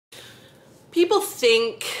People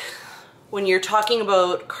think when you're talking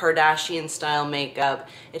about Kardashian style makeup,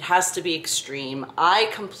 it has to be extreme. I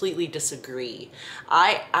completely disagree.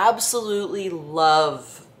 I absolutely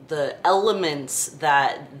love the elements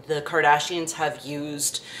that the Kardashians have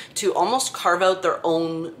used to almost carve out their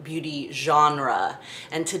own beauty genre.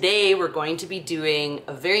 And today we're going to be doing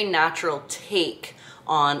a very natural take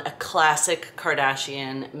on a classic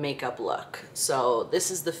Kardashian makeup look. So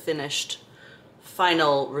this is the finished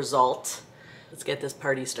final result. Let's get this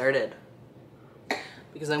party started.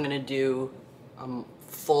 Because I'm gonna do a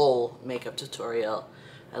full makeup tutorial,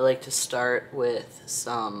 I like to start with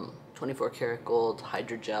some 24 karat gold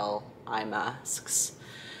hydrogel eye masks,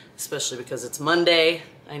 especially because it's Monday.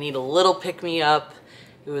 I need a little pick-me-up.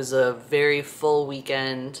 It was a very full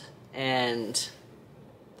weekend and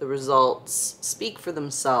the results speak for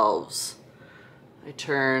themselves. I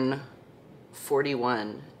turn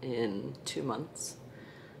 41 in 2 months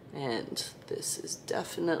and this is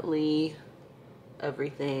definitely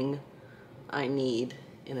everything I need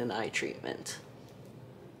in an eye treatment.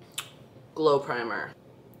 Glow primer.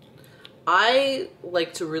 I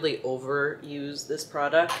like to really overuse this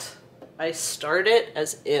product. I start it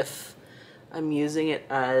as if I'm using it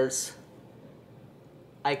as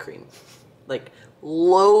eye cream, like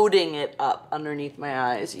loading it up underneath my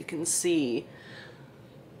eyes. You can see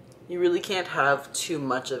you really can't have too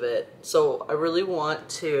much of it. So I really want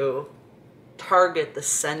to target the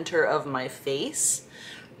center of my face,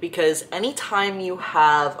 because anytime you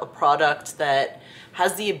have a product that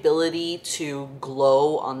has the ability to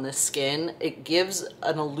glow on the skin, it gives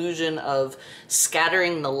an illusion of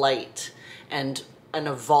scattering the light and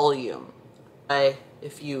a volume.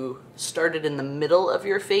 If you start it in the middle of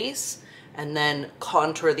your face and then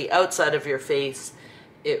contour the outside of your face,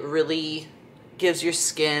 it really gives your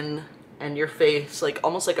skin and your face like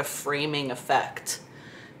almost like a framing effect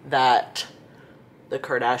that the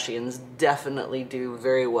Kardashians definitely do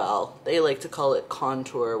very well. They like to call it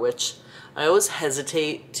contour, which I always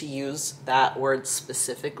hesitate to use that word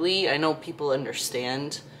specifically. I know people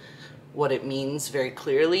understand what it means very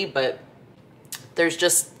clearly, but there's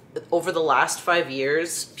just, over the last 5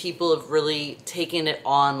 years, people have really taken it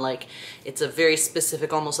on like it's a very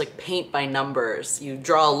specific, almost like paint by numbers. You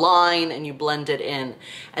draw a line and you blend it in.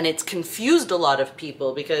 And it's confused a lot of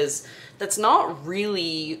people because that's not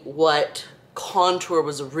really what contour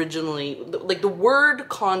was originally. Like, the word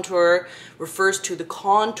contour refers to the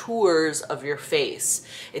contours of your face.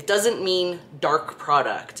 It doesn't mean dark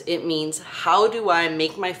product. It means how do I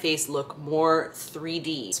make my face look more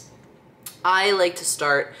 3D. I like to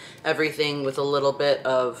start everything with a little bit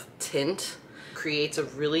of tint. Creates a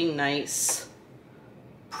really nice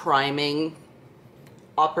priming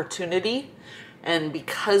opportunity, and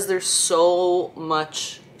because there's so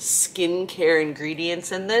much skincare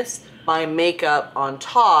ingredients in this, my makeup on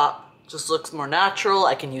top just looks more natural.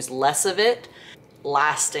 I can use less of it,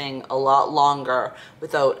 lasting a lot longer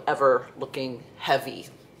without ever looking heavy.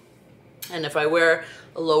 And if I wear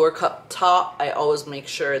a lower cut top, I always make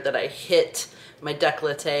sure that I hit my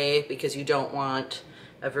décolleté because you don't want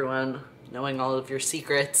everyone knowing all of your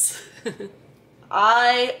secrets.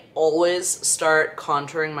 I always start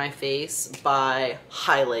contouring my face by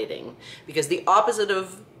highlighting, because the opposite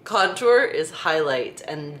of contour is highlight,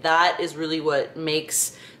 and that is really what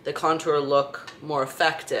makes the contour look more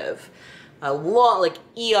effective. Like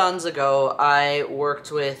eons ago, I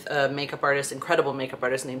worked with a makeup artist, incredible makeup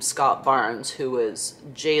artist named Scott Barnes, who was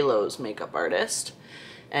J-Lo's makeup artist.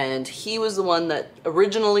 And he was the one that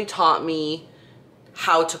originally taught me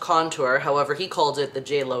how to contour. However, he called it the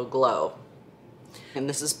J-Lo glow. And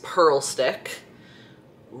this is Pearl Stick,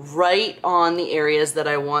 right on the areas that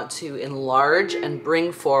I want to enlarge and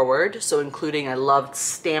bring forward. So including, I loved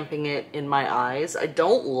stamping it in my eyes. I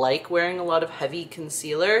don't like wearing a lot of heavy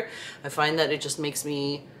concealer. I find that it just makes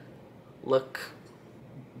me look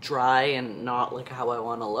dry and not like how I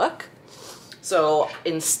want to look. So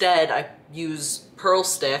instead I use Pearl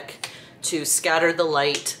Stick to scatter the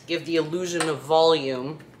light, give the illusion of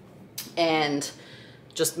volume, and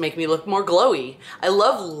just make me look more glowy. I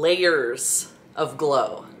love layers of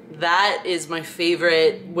glow. That is my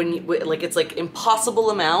favorite, when you, like, it's like impossible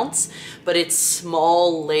amounts, but it's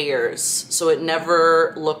small layers, so it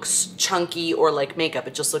never looks chunky or like makeup.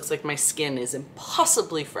 It just looks like my skin is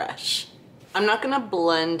impossibly fresh. I'm not gonna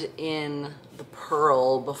blend in the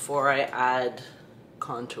pearl before I add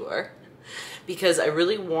contour, because I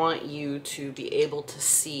really want you to be able to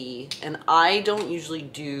see, and I don't usually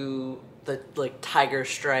do the like tiger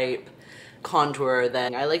stripe contour.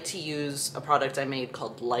 Then I like to use a product I made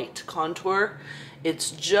called Light Contour. It's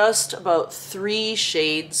just about 3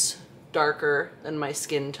 shades darker than my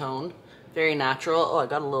skin tone, Very natural. Oh, I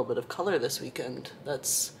got a little bit of color this weekend.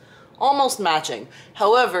 That's almost matching.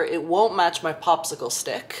 However, it won't match my popsicle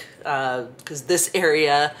stick because this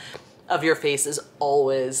area of your face is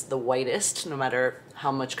always the whitest, no matter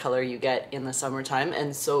how much color you get in the summertime.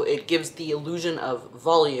 And so it gives the illusion of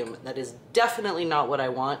volume. That is definitely not what I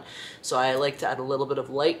want. So I like to add a little bit of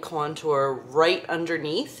light contour right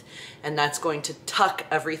underneath, and that's going to tuck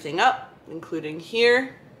everything up, including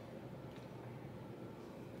here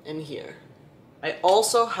and here. I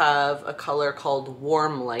also have a color called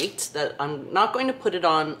Warm Light that I'm not going to put it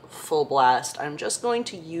on full blast. I'm just going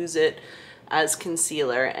to use it as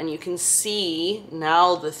concealer, and you can see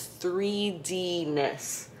now the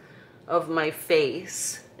 3D-ness of my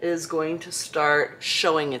face is going to start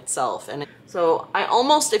showing itself. And so I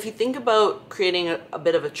almost, if you think about creating a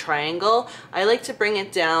bit of a triangle, I like to bring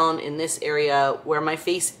it down in this area where my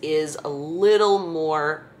face is a little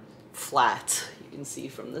more flat. You can see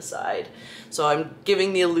from the side. So I'm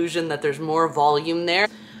giving the illusion that there's more volume there.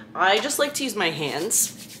 I just like to use my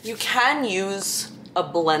hands. You can use a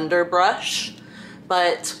blender brush,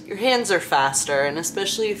 but your hands are faster, and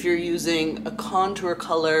especially if you're using a contour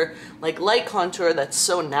color like light contour that's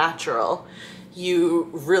so natural, you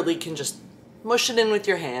really can just mush it in with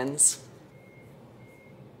your hands.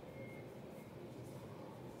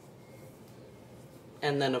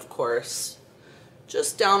 And then of course,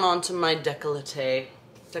 just down onto my décolletage.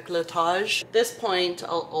 At this point,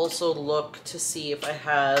 I'll also look to see if I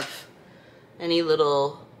have any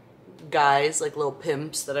little guys, like little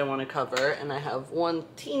pimps that I want to cover, and I have one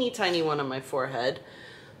teeny tiny one on my forehead.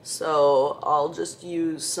 So I'll just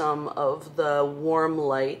use some of the Warm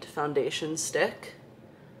Light foundation stick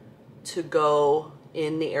to go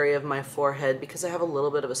in the area of my forehead. Because I have a little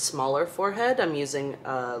bit of a smaller forehead, I'm using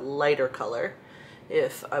a lighter color.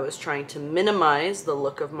 If I was trying to minimize the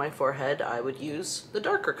look of my forehead, I would use the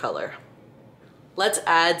darker color. Let's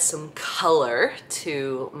add some color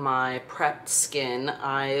to my prepped skin.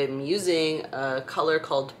 I'm using a color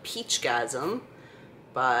called Peachgasm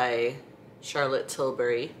by Charlotte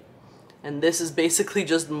Tilbury. And this is basically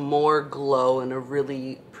just more glow in a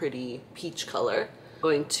really pretty peach color. I'm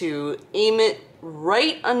going to aim it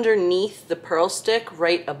right underneath the pearl stick,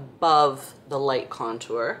 right above the light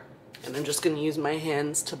contour. And I'm just going to use my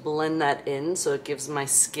hands to blend that in so it gives my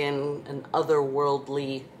skin an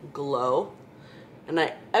otherworldly glow.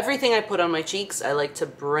 And everything I put on my cheeks, I like to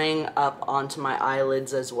bring up onto my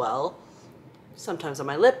eyelids as well. Sometimes on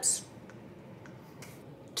my lips.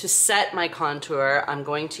 To set my contour, I'm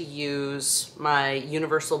going to use my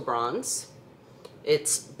Universal Bronze.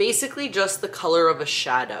 It's basically just the color of a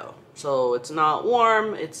shadow. So it's not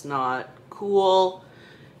warm, it's not cool.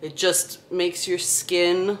 It just makes your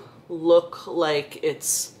skin look like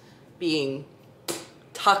it's being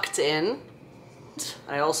tucked in.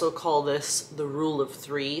 I also call this the rule of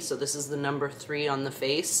 3. So this is the number 3 on the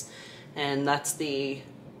face, and that's the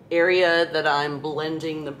area that I'm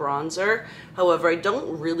blending the bronzer. However, I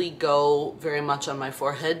don't really go very much on my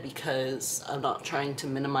forehead because I'm not trying to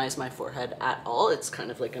minimize my forehead at all. It's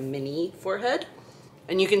kind of like a mini forehead.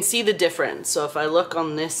 And you can see the difference. So if I look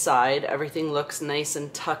on this side, everything looks nice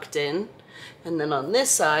and tucked in. And then on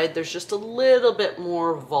this side, there's just a little bit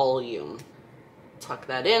more volume. Tuck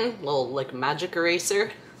that in, a little like magic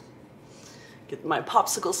eraser. Get my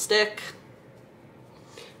popsicle stick.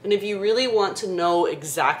 And if you really want to know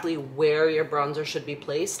exactly where your bronzer should be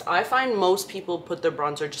placed, I find most people put their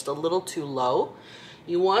bronzer just a little too low.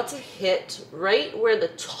 You want to hit right where the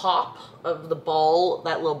top of the ball,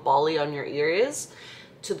 that little bally on your ear is,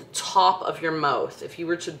 to the top of your mouth. If you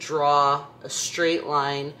were to draw a straight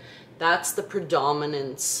line, that's the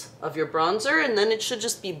predominance of your bronzer, and then it should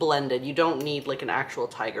just be blended. You don't need like an actual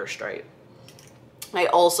tiger stripe. I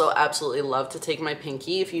also absolutely love to take my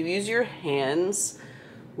pinky. If you use your hands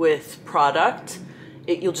with product,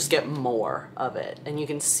 you'll just get more of it. And you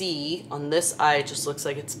can see on this eye, it just looks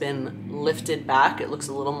like it's been lifted back. It looks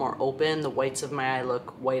a little more open. The whites of my eye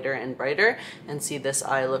look whiter and brighter. And see, this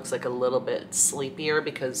eye looks like a little bit sleepier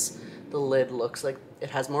because the lid looks like it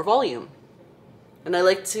has more volume. And I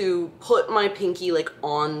like to put my pinky like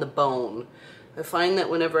on the bone. I find that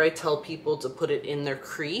whenever I tell people to put it in their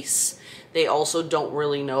crease, they also don't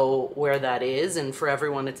really know where that is, and for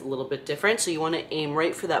everyone it's a little bit different. So you want to aim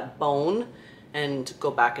right for that bone and go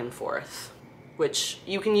back and forth, which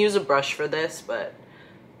you can use a brush for this, but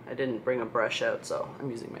I didn't bring a brush out, so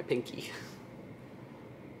I'm using my pinky.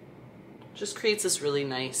 Just creates this really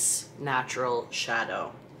nice natural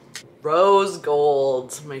shadow. Rose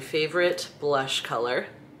Gold, my favorite blush color.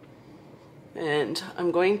 And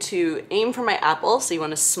I'm going to aim for my apple. So you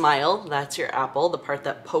want to smile, that's your apple, the part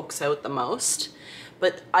that pokes out the most.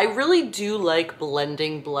 but I really do like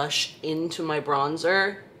blending blush into my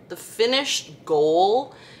bronzer. The finished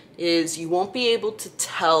goal is you won't be able to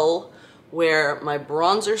tell where my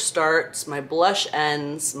bronzer starts, my blush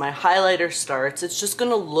ends, my highlighter starts. It's just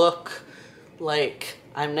gonna look like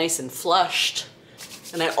I'm nice and flushed.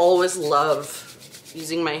 And I always love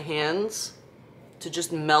using my hands to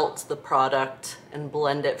just melt the product and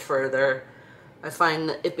blend it further. I find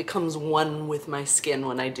that it becomes one with my skin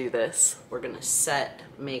when I do this. We're gonna set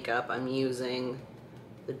makeup. I'm using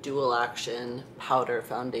the Dual Action Powder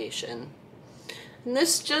Foundation. And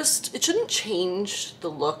this just, it shouldn't change the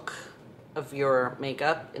look of your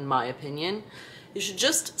makeup, in my opinion. You should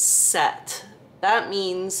just set. That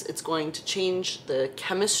means it's going to change the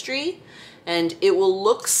chemistry and it will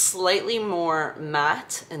look slightly more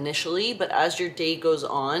matte initially, but as your day goes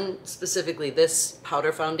on, specifically this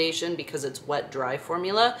powder foundation, because it's wet dry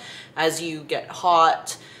formula, as you get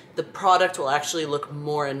hot, the product will actually look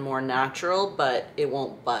more and more natural, but it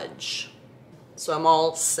won't budge. So I'm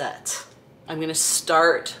all set. I'm gonna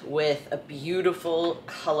start with a beautiful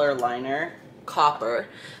color liner, Copper.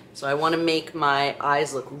 So I wanna make my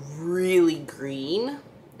eyes look really green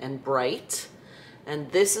and bright.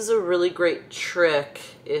 And this is a really great trick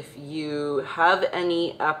if you have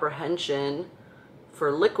any apprehension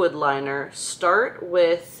for liquid liner. Start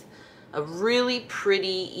with a really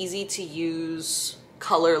pretty, easy to use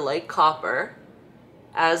color like Copper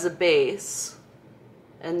as a base,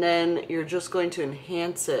 and then you're just going to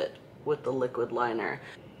enhance it with the liquid liner.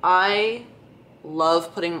 I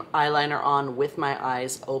love putting eyeliner on with my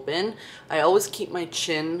eyes open. I always keep my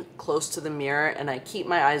chin close to the mirror and I keep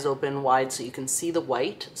my eyes open wide so you can see the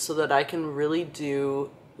white, so that I can really do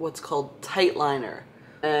what's called tight liner,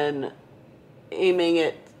 and aiming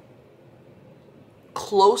it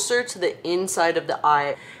closer to the inside of the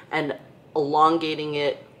eye and elongating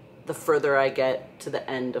it the further I get to the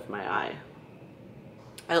end of my eye.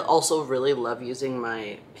 I also really love using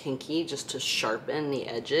my pinky just to sharpen the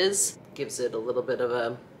edges. Gives it a little bit of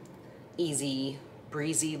a easy,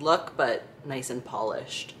 breezy look, but nice and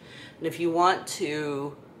polished. And if you want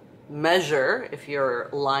to measure if your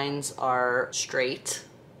lines are straight,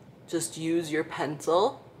 just use your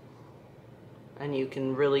pencil and you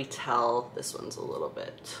can really tell this one's a little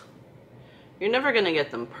bit. You're never gonna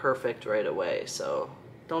get them perfect right away, so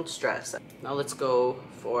don't stress. Now let's go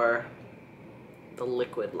for the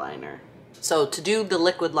liquid liner. So to do the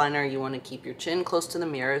liquid liner, you want to keep your chin close to the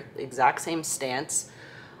mirror, the exact same stance.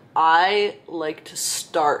 I like to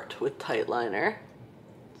start with tight liner,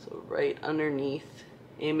 so right underneath,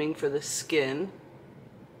 aiming for the skin.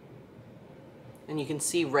 And you can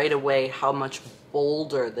see right away how much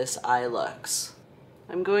bolder this eye looks.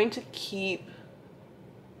 I'm going to keep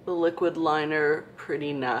the liquid liner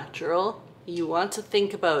pretty natural. You want to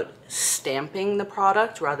think about stamping the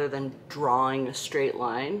product rather than drawing a straight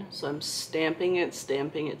line. So I'm stamping it,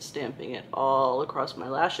 stamping it, stamping it all across my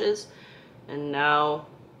lashes. And now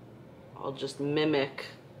I'll just mimic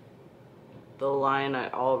the line I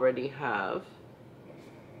already have.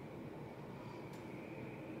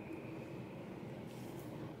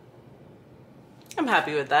 I'm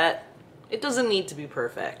happy with that. It doesn't need to be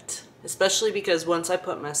perfect, especially because once I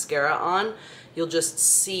put mascara on, you'll just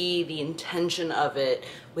see the intention of it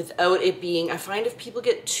without it being, I find if people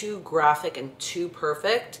get too graphic and too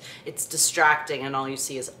perfect, it's distracting and all you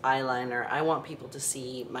see is eyeliner. I want people to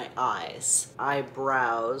see my eyes.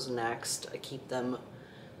 Eyebrows next, I keep them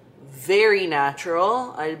very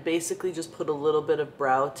natural. I basically just put a little bit of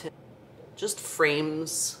brow tint, just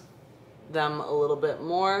frames them a little bit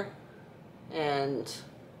more and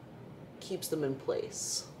keeps them in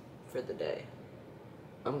place for the day.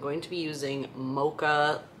 I'm going to be using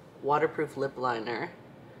Mocha waterproof lip liner,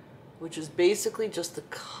 which is basically just the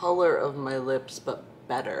color of my lips but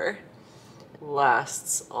better. It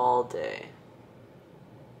lasts all day.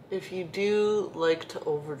 If you do like to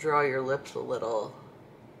overdraw your lips a little,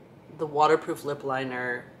 the waterproof lip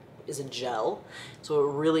liner is a gel, so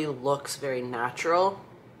it really looks very natural.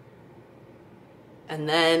 And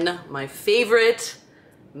then my favorite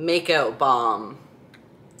makeout balm.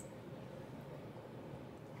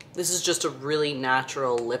 This is just a really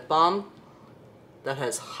natural lip balm that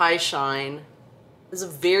has high shine. There's a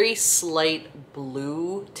very slight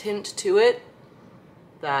blue tint to it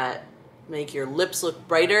that make your lips look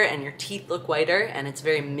brighter and your teeth look whiter, and it's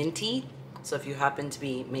very minty. So if you happen to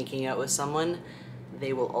be making out with someone,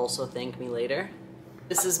 they will also thank me later.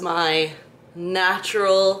 This is my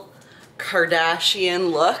natural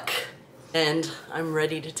Kardashian look, and I'm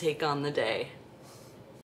ready to take on the day.